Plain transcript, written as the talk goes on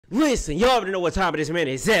Listen, y'all already know what time it is, man.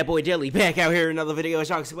 It's that boy DELI back out here in another video.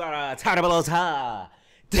 Y'all see about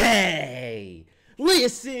today.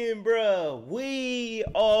 Listen, bro, we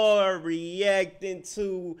are reacting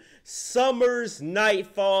to Summrs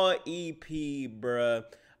Nightfall EP, bro.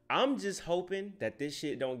 I'm just hoping that this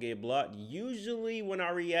shit don't get blocked. Usually when I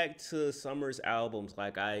react to Summrs albums,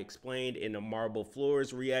 like I explained in the Marble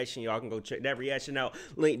Floors reaction, y'all can go check that reaction out,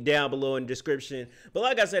 link down below in the description. But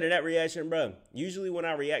like I said in that reaction, bro, usually when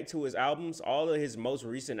I react to his albums, all of his most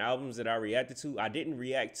recent albums that I reacted to, I didn't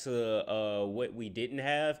react to what we didn't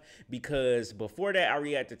have, because before that I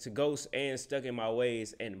reacted to Ghost and Stuck in My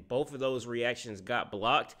Ways, and both of those reactions got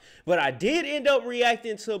blocked. But I did end up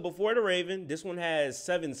reacting to Before the Raven. This one has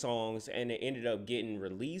 7 songs and it ended up getting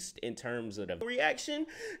released in terms of the reaction.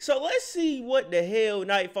 So let's see what the hell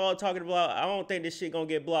Nightfall talking about. I don't think this shit gonna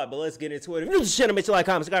get blocked, but let's get into it. If you're new to the channel, make sure you like,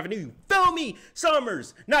 comment, subscribe for new. Feel me?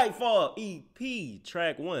 Summrs Nightfall EP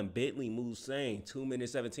track 1, Bentley Moose Sang. 2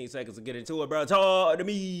 minutes 17 seconds to get into it, bro. Talk to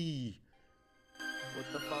me. What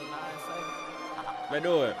the fuck I say? Let's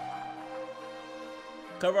do it.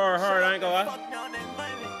 Cover our heart, I ain't gonna lie.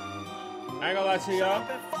 I ain't gonna lie to y'all.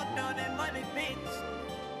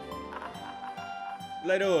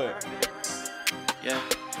 Let's do it. Yeah,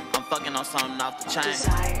 I'm fucking on something off the chain.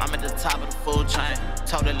 I'm at the top of the food chain.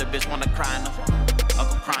 Told that little bitch wanna cry in the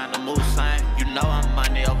Uncle crying the mood sign. You know I'm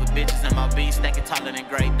money over bitches and my beat stacking taller than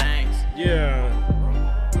great things. Yeah.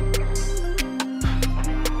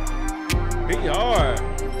 Beat hard.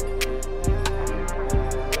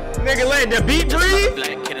 Nigga let the beat breathe.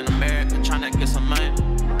 Black kid in America trying to get some money.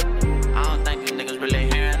 I don't think these niggas really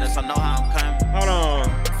hearing this. I know how I'm coming. Hold on.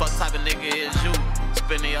 Fuck type of nigga is you?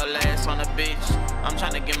 Spending your last on the beach. I'm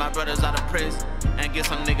trying to get my brothers out of prison and get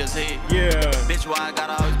some niggas hit. Yeah. Bitch, why I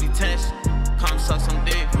gotta always be tense? Come suck some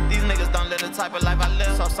dick. These niggas don't live the type of life I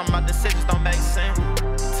live, so some of my decisions don't make sense.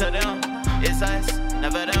 To them, it's us,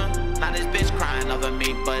 never them. Now this bitch crying over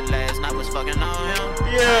me, but last night was fucking on him.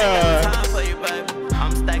 Yeah. I ain't got time for you, baby.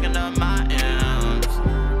 I'm stacking up my M's.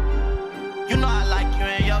 You know I like you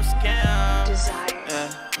in your skin. Desire. Yeah.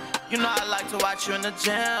 You know I like to watch you in the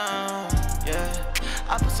gym. Yeah.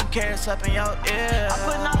 I put some carrots up in your ear. I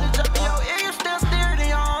put knowledge up in your ear. You still steer in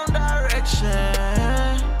your own direction.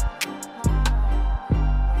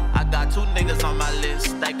 I got 2 niggas on my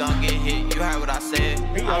list. They gon' get hit. You heard what I said.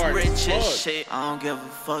 I'm rich as shit. I don't give a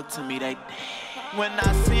fuck, to me they dead. When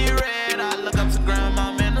I see red, I look up to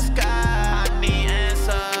grandma in the sky. I need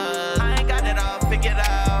answers. I ain't got it all figured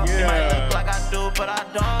out. Yeah. It might look like I do, but I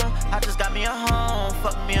don't. I just got me a home.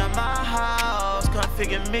 Fuck me in my house. Come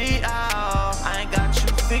figure me out. I ain't got you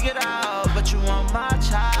figured out, but you want my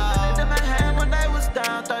child. I did my hand when they was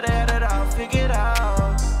down. Thought they had it all figured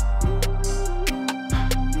out.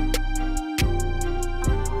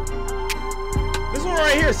 This one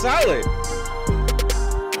right here is solid.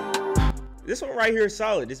 This one right here is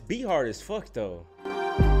solid. This beat hard as fuck though.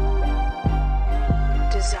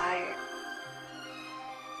 Desire.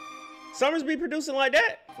 Summrs be producing like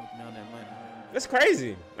that? That's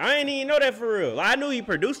crazy. I ain't even know that for real. I knew he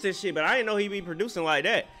produced this shit, but I didn't know he be producing like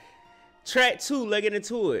that. Track 2, let's get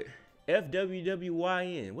into it.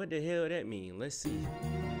 FWWYN. What the hell that mean? Let's see.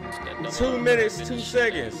 2 minutes, 2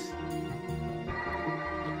 seconds.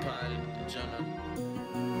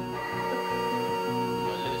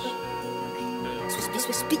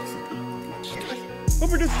 Who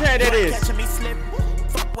produced that is? Catching me slip.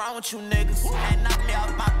 Fuck wrong with you niggas. And knock me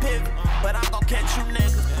off my pivot. But I'm gon' catch you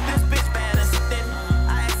niggas. This bitch bad as a thing.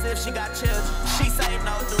 I asked if she got children. She say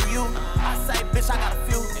no, do you? I say, bitch, I got a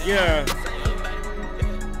few. Yeah.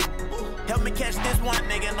 Help me catch this one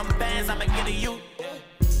nigga in them bands, I'ma get a you.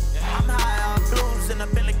 I'm high on blues in a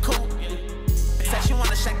Billy coupe. Said she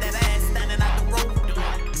wanna shake that ass standing out the room.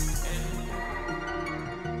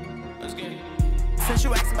 Since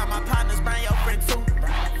you asked about my partners, bring your friend too.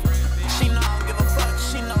 She know I don't give a fuck,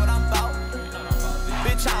 she know what I'm about.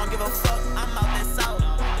 Bitch, I don't give a fuck, I'm out there south.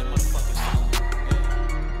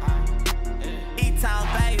 E-Town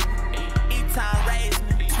baby, E-Town raised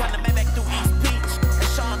me. Trying to make back through East Peach and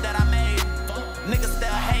show them that I made. Niggas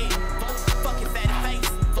still hate, fucking fatty face.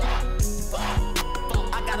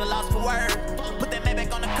 I got a loss for word, put that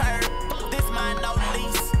Maybach on the curb. This mine no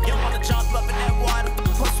lease, you wanna jump up in that water,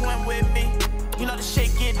 come swim with me. You know the shit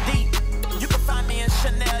get deep. You can find me in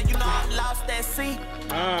Chanel. You know I'm lost at sea.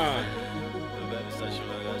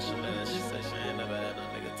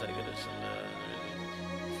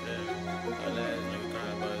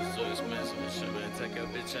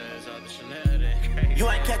 You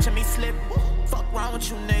ain't catching me slip. Fuck wrong with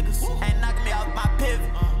you niggas. Ain't knocking me off my pivot,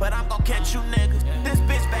 but I'm gon' catch you niggas. This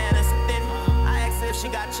bitch bad as a thing. I asked if she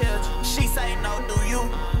got children. She say no, do you?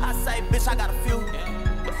 I Hey, bitch, I got a few.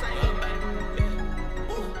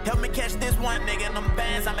 Help me catch this one nigga and them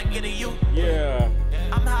bands I'ma get to you. Yeah.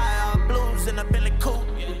 I'm high on blues in a Billy coupe.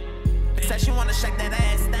 Said she wanna shake that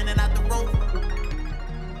ass standing out the roof.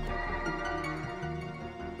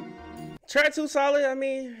 Track 2 solid. I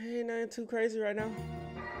mean, ain't nothing too crazy right now.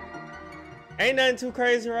 Ain't nothing too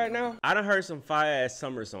crazy right now. I done heard some fire ass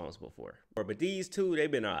summer songs before, but these two, they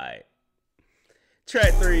been alright.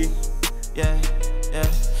 Track 3. Yeah.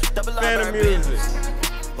 Double Phantom Music.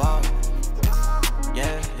 Wow.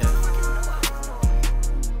 Yeah.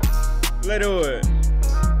 Let's do it.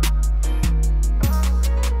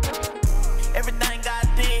 Everything I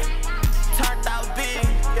did turned out big,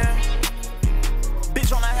 yeah.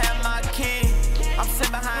 Bitch wanna have my kid. I'm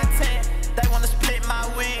sitting behind 10. They wanna split my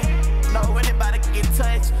wig. No, anybody can get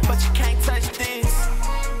touched, but you can't touch this.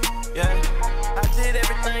 Yeah. I did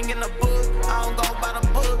everything in the book. I don't go by the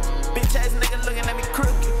book. Bitch ass nigga looking at me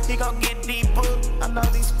crooked. He gon' get deep book. I know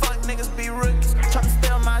these fuck niggas be rookies. Tryna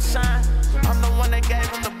steal my shine. I'm the one that gave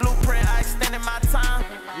them the blueprint. I extended my time.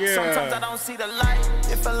 Yeah. Sometimes I don't see the light.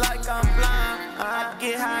 It feel like I'm blind. I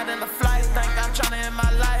get high in the flight. Think I'm tryna end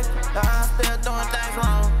my life. I'm still doing things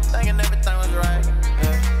wrong. Thinking everything was right.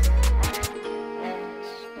 Yeah.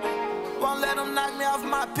 Won't let them knock me off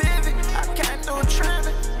my pivot. I can't do a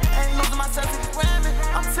trimming. Ain't losing myself to these women.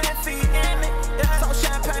 I'm 10 feet in it. Yeah. So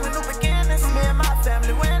champagne and new beginnings. Me and my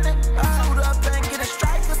family winning. I suit up and get a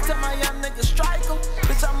strikers. Tell my young niggas strike them.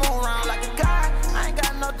 Bitch, I move around like a guy. I ain't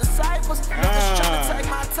got no disciples. Niggas tryna take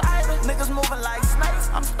my title. Niggas moving like snakes.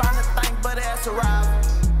 I'm starting to think, but it's a rival.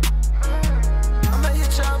 I'ma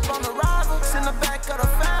hit you up on the rival. In the back of the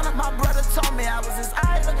Phantom. My brother told me I was his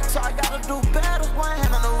idol. So I gotta do better. One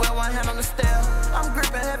hand on the wheel, one hand on the steel. I'm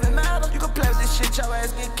gripping heavy metal. You can play with this shit, your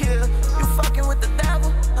ass get killed. You fucking with the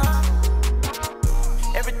devil.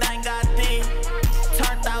 Everything I did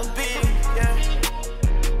turned out big, yeah.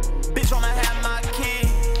 Bitch wanna have my kid.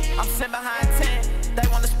 I'm sitting behind 10. They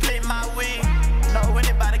wanna split my wig. No,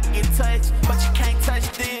 anybody can get touched, but you can't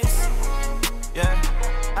touch this. Yeah.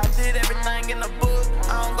 I did everything in the book.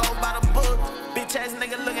 I don't go by the book. Bitch ass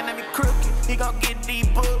nigga looking at me crooked. He gon' get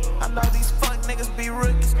deep book. I know these fuck niggas be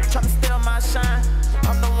rookies. Tryna steal my shine.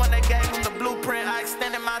 I'm the one that gave them the blueprint. I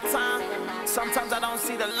extended my time. Sometimes I don't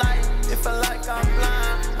see the light. It feel like I'm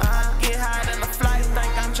blind. I get high in the flight.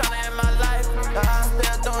 Think I'm tryna end my life. I'm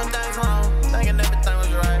still doing things wrong. Thinking everything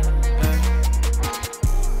was right.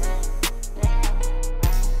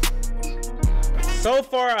 So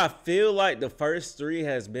far, I feel like the first 3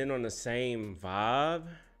 has been on the same vibe.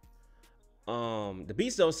 The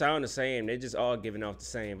beats don't sound the same. They just all giving off the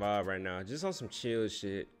same vibe right now. Just on some chill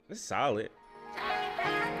shit. It's solid.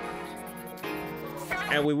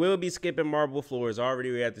 And we will be skipping Marble Floors. Already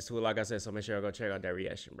reacted to it, like I said, so make sure y'all go check out that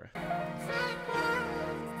reaction, bro.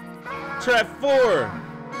 Track 4,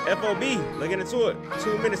 FOB. Let's get into it.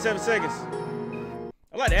 2 minutes, 7 seconds.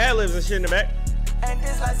 I like the ad-libs and shit in the back. And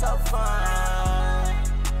this like so fun.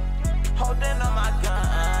 Holding on my gun.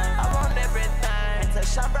 I want everything to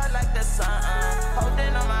shine bright like the sun.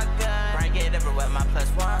 Holding on my gun. Bring it everywhere, my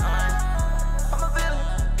 +1. I'm a villain.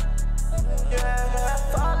 Yeah,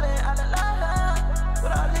 falling out of line.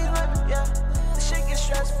 With all these women, yeah. This shit get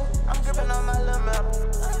stressful. I'm gripping on my little metal.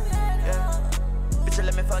 Yeah. Bitch,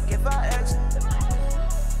 let me fuck if I ask.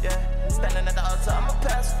 Yeah. Standing at the altar, I'm a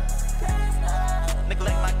pastor.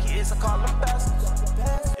 Neglect my kids, I call them bastards.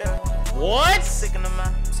 Yeah. What? Sick in the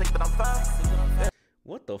mind, sick but I'm fine. Yeah.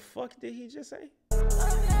 What the fuck did he just say?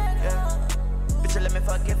 Yeah. Bitch, let me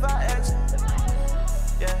fuck if I ask.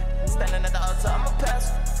 Yeah. Standing at the altar, I'm a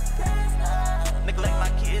pastor. Neglect my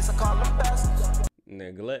kids, I call them bastards.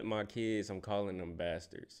 Neglect my kids, I'm calling them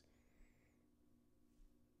bastards.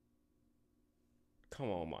 Come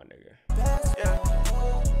on, my nigga.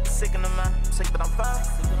 Yeah. Sick in the mind, sick but I'm fine.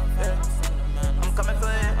 Yeah. I'm coming for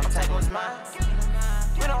it, I'm taking what's mine.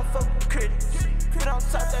 We don't fuck with critics. We don't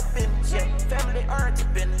talk that business, yeah. Family earns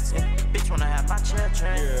business, yeah. Bitch wanna have my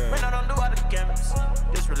children. Yeah. When I don't do all the gimmicks.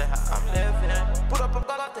 This really how I'm living. Put up and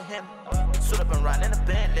go out to him. Suit up and ride in a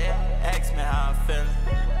Bentley. Ask me how I'm feeling.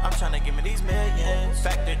 I'm trying to give me these millions.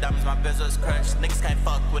 Factory diamonds, my business crushed. Niggas can't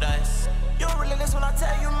fuck with us. You don't really listen when I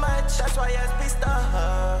tell you much. That's why you ask me stuff.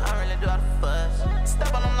 I don't really do all the fuss.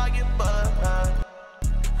 Step on them like you bug.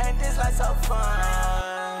 Ain't this like so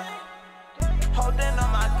fun? Holding on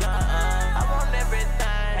my gun. I want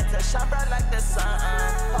everything to shine bright like the sun.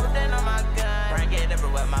 Holding on my gun. Bring it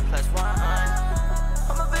everywhere, my +1.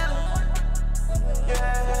 I'm a villain.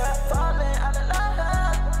 Yeah, falling out of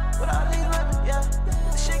line. With all these women, yeah.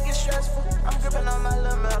 This shit get stressful. I'm gripping on my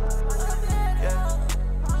little metal. Yeah.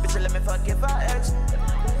 Bitch, let me fuck if I ask.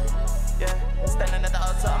 Yeah. Standing at the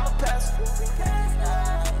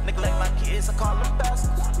Neglect my kids, I call them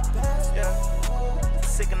bastards. Yeah.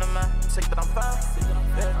 Sick in the mind, sick but I'm fine.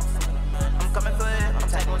 Yeah. I'm coming for it, I'm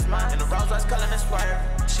taking what's mine. And the Rolls Royce calling this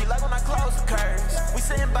swerve. She like when I close the curves. We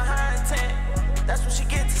sitting behind tent. That's when she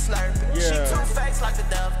gets to slurping. Yeah. She too fakes like the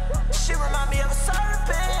devil. She remind me of a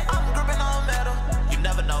serpent. I'm gripping on metal. You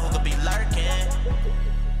never know who could be lurking.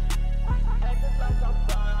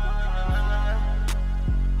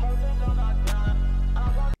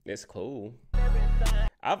 It's cool.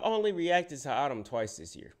 I've only reacted to Autumn twice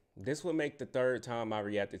this year. This would make the third time I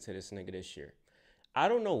reacted to this nigga this year. I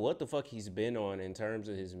don't know what the fuck he's been on in terms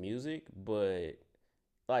of his music, but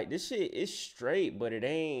like this shit is straight, but it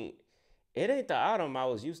ain't the Autumn I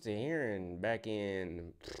was used to hearing back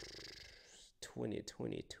in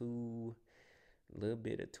 2022, a little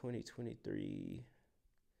bit of 2023.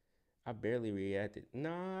 I barely reacted.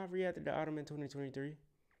 Nah, I reacted to Autumn in 2023.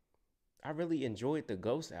 I really enjoyed the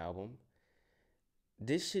Ghost album.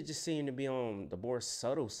 This shit just seemed to be on the more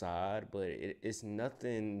subtle side, but it's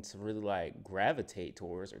nothing to really like gravitate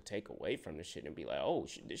towards or take away from the shit and be like, oh,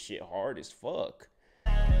 this shit hard as fuck.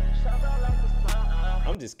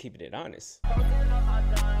 I'm just keeping it honest.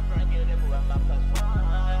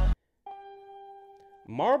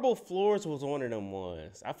 Marble Floors was one of them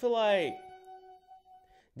ones. I feel like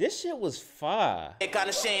this shit was fire. It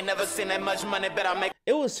kinda she ain't never seen that much money, bet I make.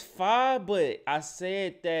 It was fire, but I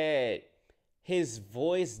said that his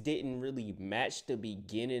voice didn't really match the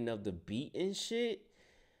beginning of the beat and shit.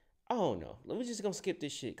 I don't know. We're just gonna skip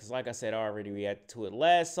this shit because like I said, I already reacted to it.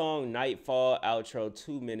 Last song, Nightfall, outro,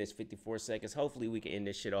 2 minutes, 54 seconds. Hopefully we can end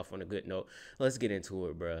this shit off on a good note. Let's get into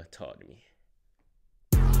it, bruh. Talk to me.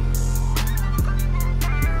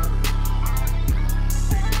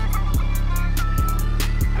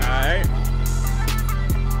 Alright.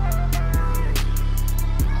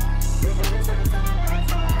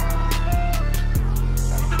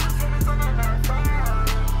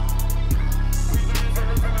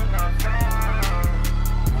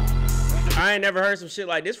 I ain't never heard some shit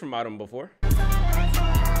like this from Autumn before.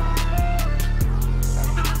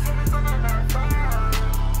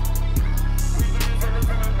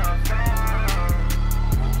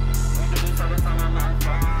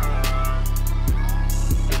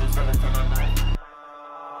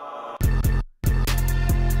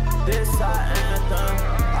 This our anthem,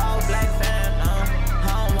 all black phantom. I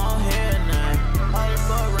don't want hear none, only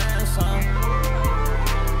for ransom.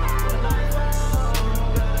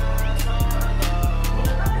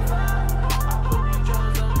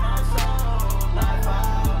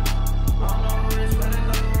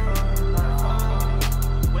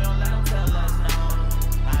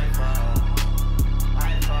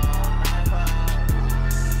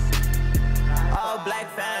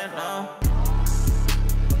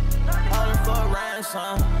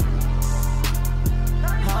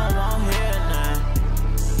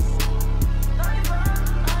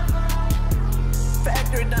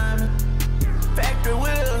 Factory diamond, factory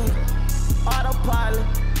wheel, autopilot,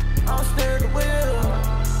 I'm steer the wheel.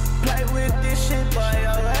 Play with this shit, boy,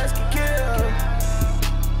 your ass can kill.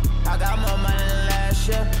 I got more money than last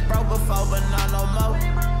year, broke before, but not no more.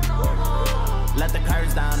 Let the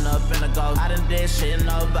curtains down up in the ghost. I done did shit and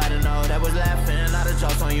nobody know. That was laughing, not a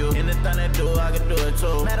joke on you. Anything they do, I can do it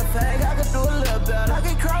too. Matter of fact, I can do a little better. I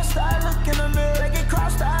get crossed out, look in the mirror. They get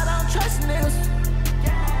crossed out, I don't trust niggas.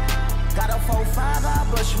 Got a 4-5,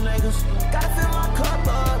 I bust you niggas. Gotta fill my cup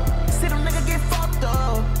up. See them niggas get fucked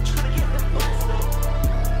up.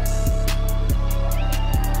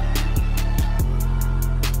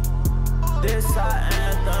 This our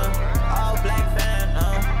anthem, all black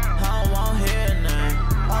phantom. I don't want hear none,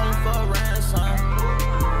 only for ransom.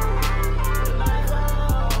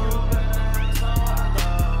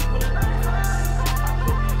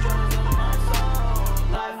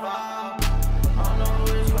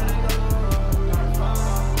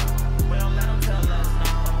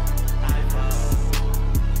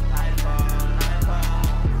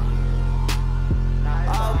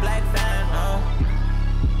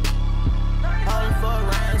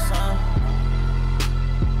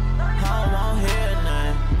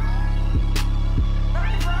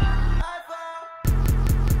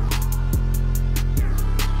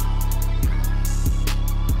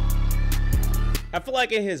 I feel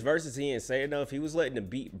like in his verses he didn't say enough. He was letting the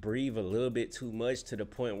beat breathe a little bit too much to the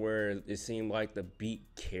point where it seemed like the beat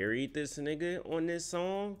carried this nigga on this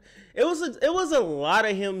song. It was a lot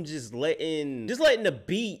of him just letting the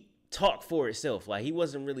beat talk for itself. Like he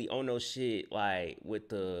wasn't really on no shit like with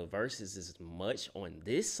the verses as much on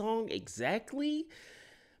this song exactly.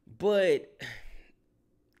 But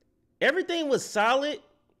everything was solid.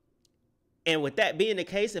 And with that being the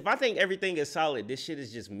case, if I think everything is solid, this shit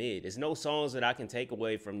is just mid. There's no songs that I can take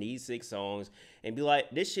away from these 6 songs and be like,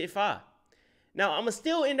 this shit fire. Now, I'm going to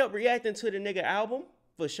still end up reacting to the nigga album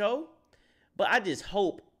for sure. But I just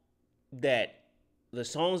hope that the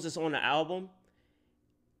songs that's on the album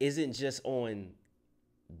isn't just on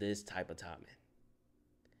this type of timing.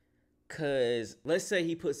 Because let's say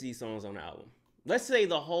he puts these songs on the album. Let's say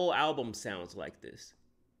the whole album sounds like this.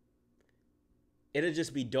 It'll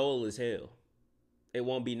just be dull as hell. It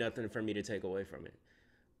won't be nothing for me to take away from it.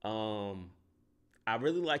 I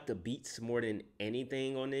really like the beats more than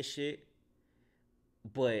anything on this shit.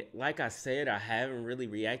 But like I said, I haven't really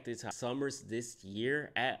reacted to Summrs this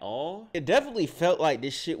year at all. It definitely felt like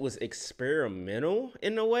this shit was experimental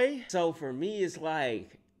in a way. So for me, it's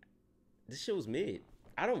like, this shit was mid.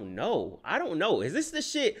 I don't know. Is this the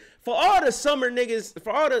shit for all the summer niggas,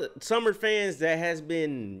 for all the summer fans that has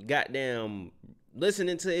been goddamn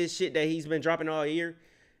listening to his shit that he's been dropping all year?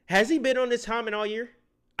 Has he been on this timing all year?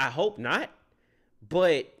 I hope not.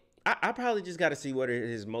 But I probably just got to see what are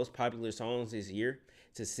his most popular songs this year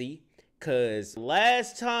to see. Because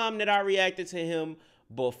last time that I reacted to him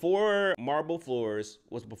before Marble Floors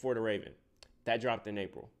was before The Raven. That dropped in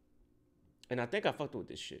April. And I think I fucked with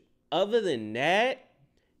this shit. Other than that,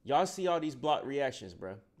 y'all see all these blocked reactions,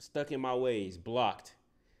 bro. Stuck in my ways, blocked.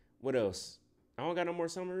 What else? I don't got no more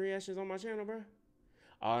summer reactions on my channel, bro.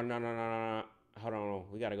 Oh, no. Hold on.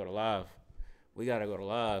 We got to go to live. We got to go to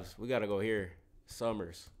lives. We got to go here.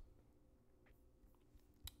 Summrs.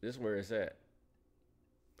 This is where it's at.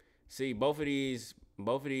 See, both of these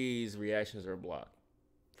reactions are blocked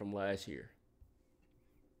from last year.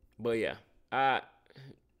 But yeah, I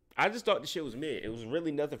just thought the shit was mid. It was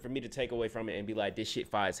really nothing for me to take away from it and be like, this shit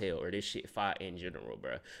fire as hell, or this shit fire in general,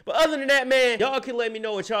 bro. But other than that, man, y'all can let me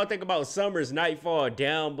know what y'all think about Summrs Nightfall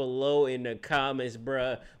down below in the comments,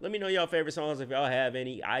 bro. Let me know y'all favorite songs if y'all have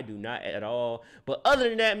any. I do not at all. But other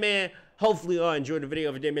than that, man, hopefully y'all enjoyed the video.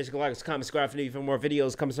 If you did, make sure to like, comment, subscribe for more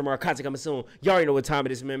videos coming some more content coming soon. Y'all already know what time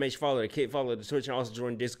it is, man. Make sure to follow the kid, follow the Twitch, and also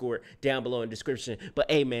join Discord down below in the description.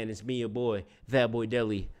 But hey, man, it's me, your boy, that boy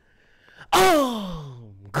DELI.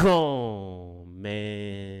 Oh, gone,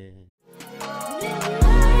 man.